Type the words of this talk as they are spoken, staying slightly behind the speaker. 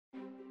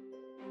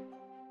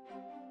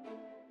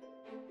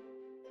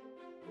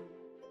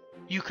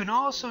You can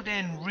also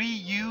then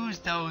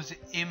reuse those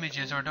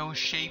images or those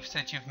shapes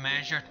that you've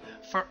measured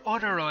for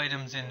other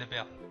items in the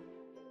build.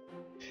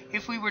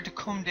 If we were to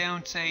come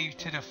down, say,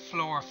 to the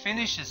floor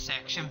finishes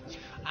section,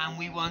 and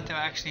we want to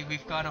actually,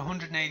 we've got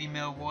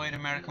 180mm wide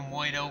American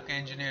white oak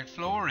engineered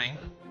flooring,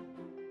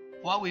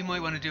 what we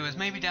might want to do is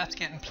maybe that's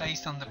getting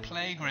placed on the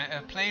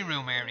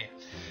playroom area.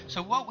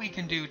 So what we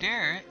can do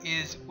there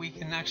is we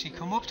can actually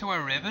come up to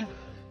our ribbon,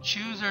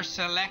 choose our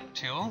select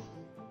tool,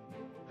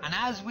 and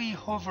as we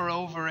hover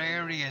over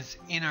areas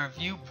in our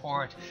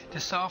viewport, the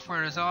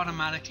software is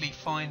automatically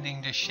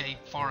finding the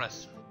shape for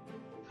us.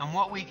 And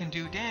what we can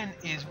do then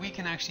is we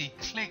can actually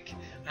click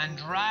and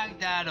drag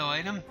that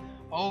item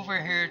over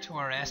here to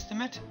our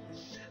estimate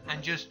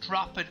and just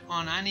drop it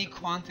on any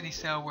quantity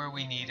cell where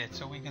we need it.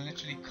 So we can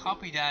literally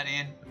copy that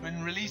in.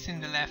 When releasing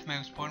the left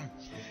mouse button,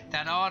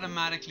 that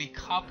automatically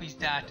copies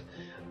that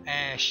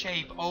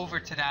shape over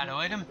to that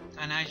item,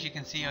 and as you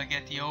can see, I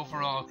get the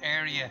overall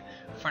area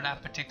for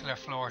that particular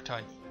floor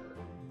type.